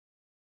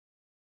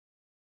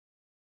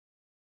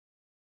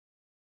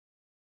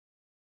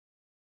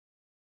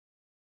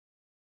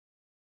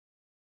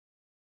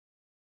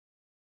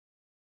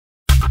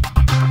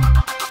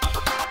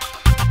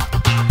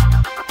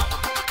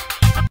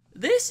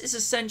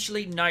is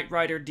essentially Knight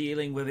Rider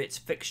dealing with its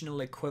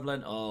fictional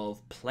equivalent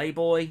of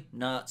Playboy,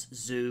 Nuts,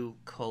 Zoo,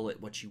 call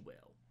it what you will.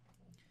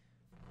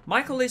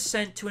 Michael is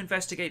sent to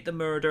investigate the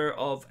murder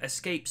of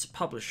Escape's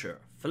publisher,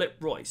 Philip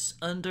Royce,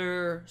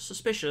 under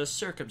suspicious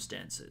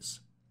circumstances.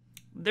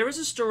 There is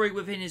a story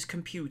within his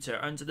computer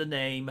under the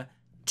name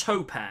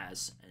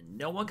TOPAZ, and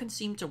no one can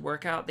seem to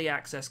work out the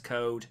access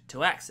code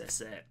to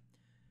access it.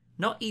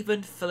 Not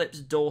even Philip's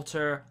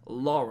daughter,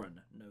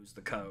 Lauren, knows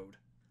the code.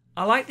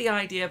 I like the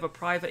idea of a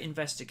private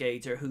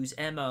investigator whose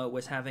MO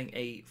was having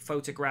a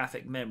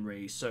photographic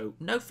memory, so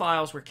no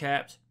files were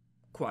kept.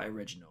 Quite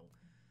original.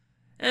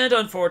 And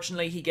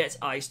unfortunately, he gets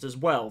iced as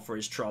well for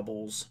his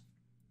troubles.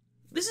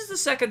 This is the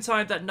second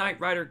time that Knight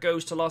Rider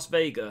goes to Las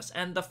Vegas,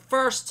 and the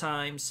first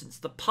time since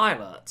the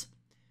pilot.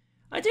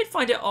 I did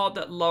find it odd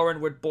that Lauren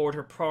would board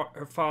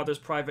her father's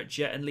private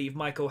jet and leave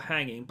Michael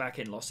hanging back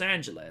in Los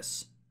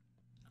Angeles.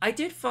 I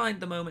did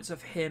find the moments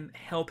of him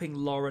helping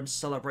Lauren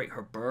celebrate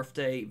her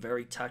birthday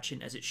very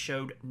touching, as it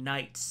showed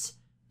Knight's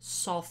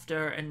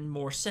softer and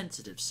more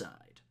sensitive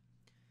side.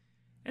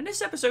 And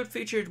this episode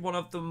featured one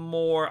of the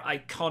more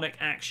iconic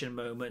action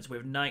moments,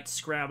 with Knight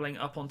scrabbling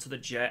up onto the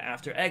jet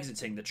after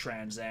exiting the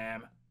Trans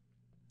Am.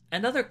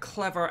 Another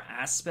clever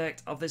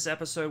aspect of this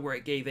episode where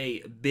it gave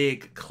a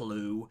big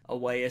clue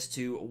away as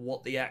to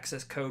what the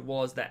access code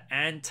was, that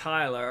Ann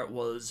Tyler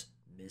was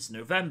Ms.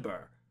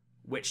 November,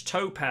 which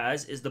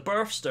Topaz is the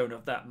birthstone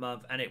of that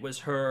month, and it was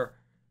her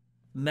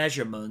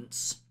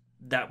measurements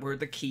that were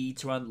the key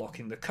to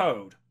unlocking the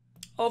code.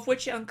 Of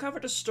which it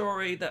uncovered a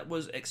story that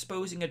was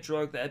exposing a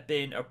drug that had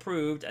been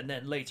approved and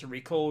then later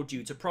recalled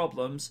due to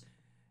problems,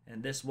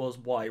 and this was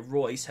why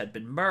Royce had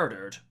been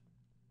murdered.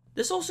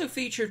 This also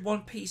featured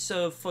one piece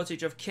of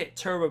footage of KITT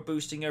turbo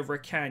boosting over a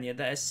canyon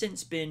that has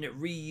since been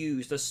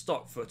reused as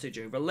stock footage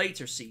over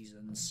later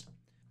seasons.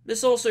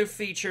 This also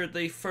featured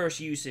the first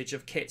usage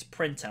of KITT's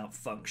printout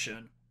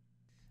function.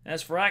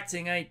 As for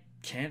acting, I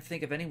can't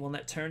think of anyone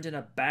that turned in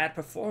a bad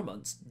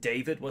performance.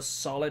 David was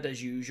solid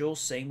as usual,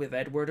 same with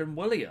Edward and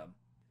William.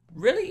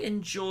 Really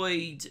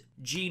enjoyed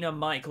Gina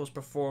Michael's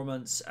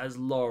performance as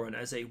Lauren,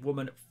 as a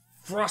woman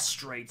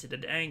frustrated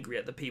and angry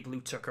at the people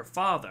who took her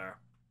father.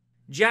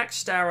 Jack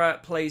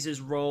Starrett plays his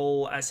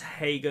role as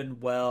Hagen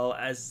well,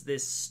 as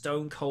this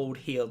stone-cold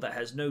heel that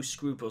has no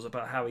scruples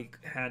about how he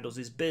handles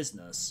his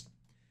business.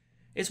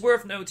 It's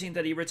worth noting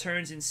that he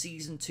returns in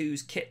Season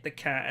 2's KITT the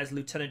Cat as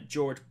Lieutenant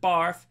George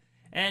Barth,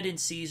 and in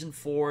Season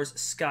 4's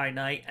Sky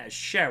Knight as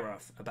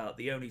Sheriff, about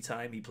the only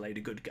time he played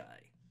a good guy.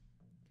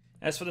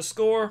 As for the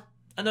score,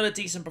 another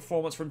decent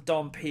performance from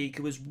Don Peake,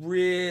 who was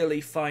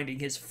really finding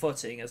his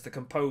footing as the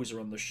composer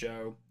on the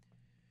show.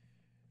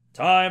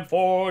 Time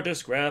for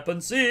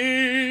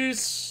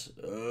discrepancies!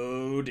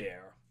 Oh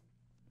dear.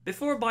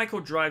 Before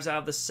Michael drives out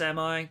of the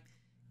semi,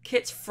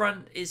 KITT's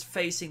front is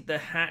facing the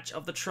hatch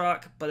of the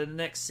truck, but in the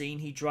next scene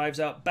he drives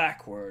out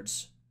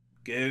backwards.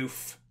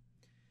 Goof.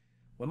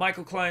 When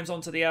Michael climbs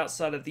onto the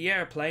outside of the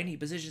airplane, he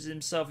positions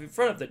himself in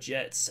front of the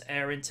jet's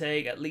air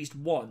intake at least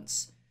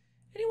once.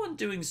 Anyone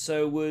doing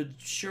so would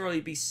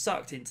surely be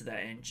sucked into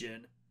that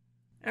engine.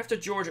 After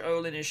George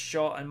Olin is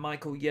shot and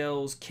Michael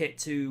yells KITT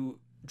to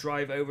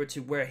drive over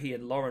to where he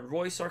and Lauren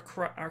Royce are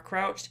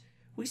crouched,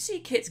 we see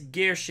KITT's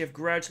gear shift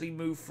gradually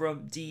move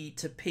from D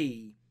to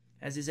P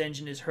as his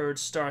engine is heard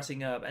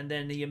starting up, and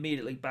then he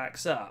immediately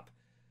backs up.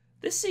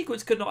 This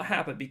sequence could not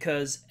happen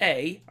because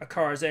A, a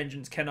car's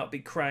engines cannot be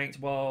cranked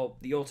while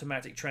the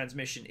automatic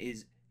transmission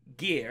is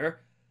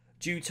gear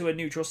due to a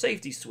neutral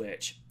safety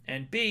switch,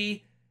 and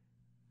B,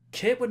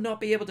 KITT would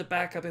not be able to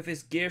back up if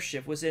his gear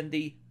shift was in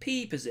the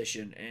P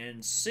position,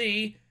 and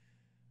C,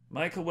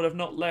 Michael would have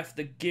not left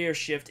the gear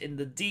shift in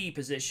the D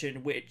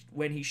position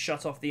when he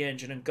shut off the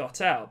engine and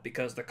got out,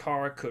 because the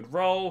car could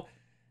roll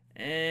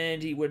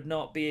and he would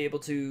not be able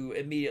to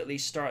immediately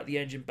start the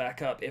engine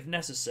back up if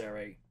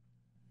necessary.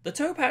 The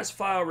Topaz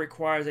file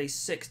requires a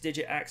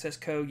 6-digit access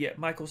code, yet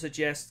Michael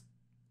suggests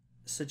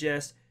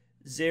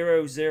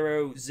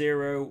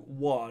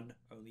 0001,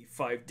 only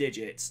 5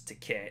 digits, to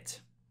KITT.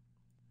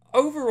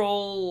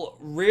 Overall,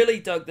 really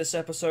dug this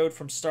episode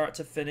from start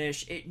to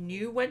finish. It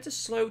knew when to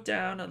slow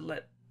down and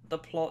let the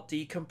plot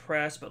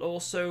decompress, but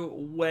also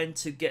when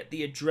to get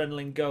the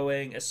adrenaline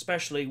going,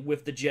 especially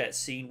with the jet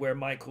scene where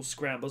Michael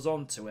scrambles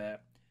onto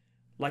it.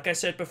 Like I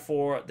said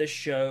before, this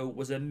show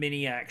was a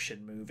mini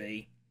action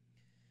movie.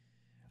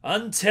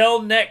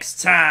 Until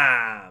next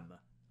time,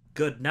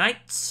 good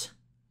night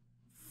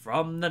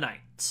from the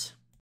night.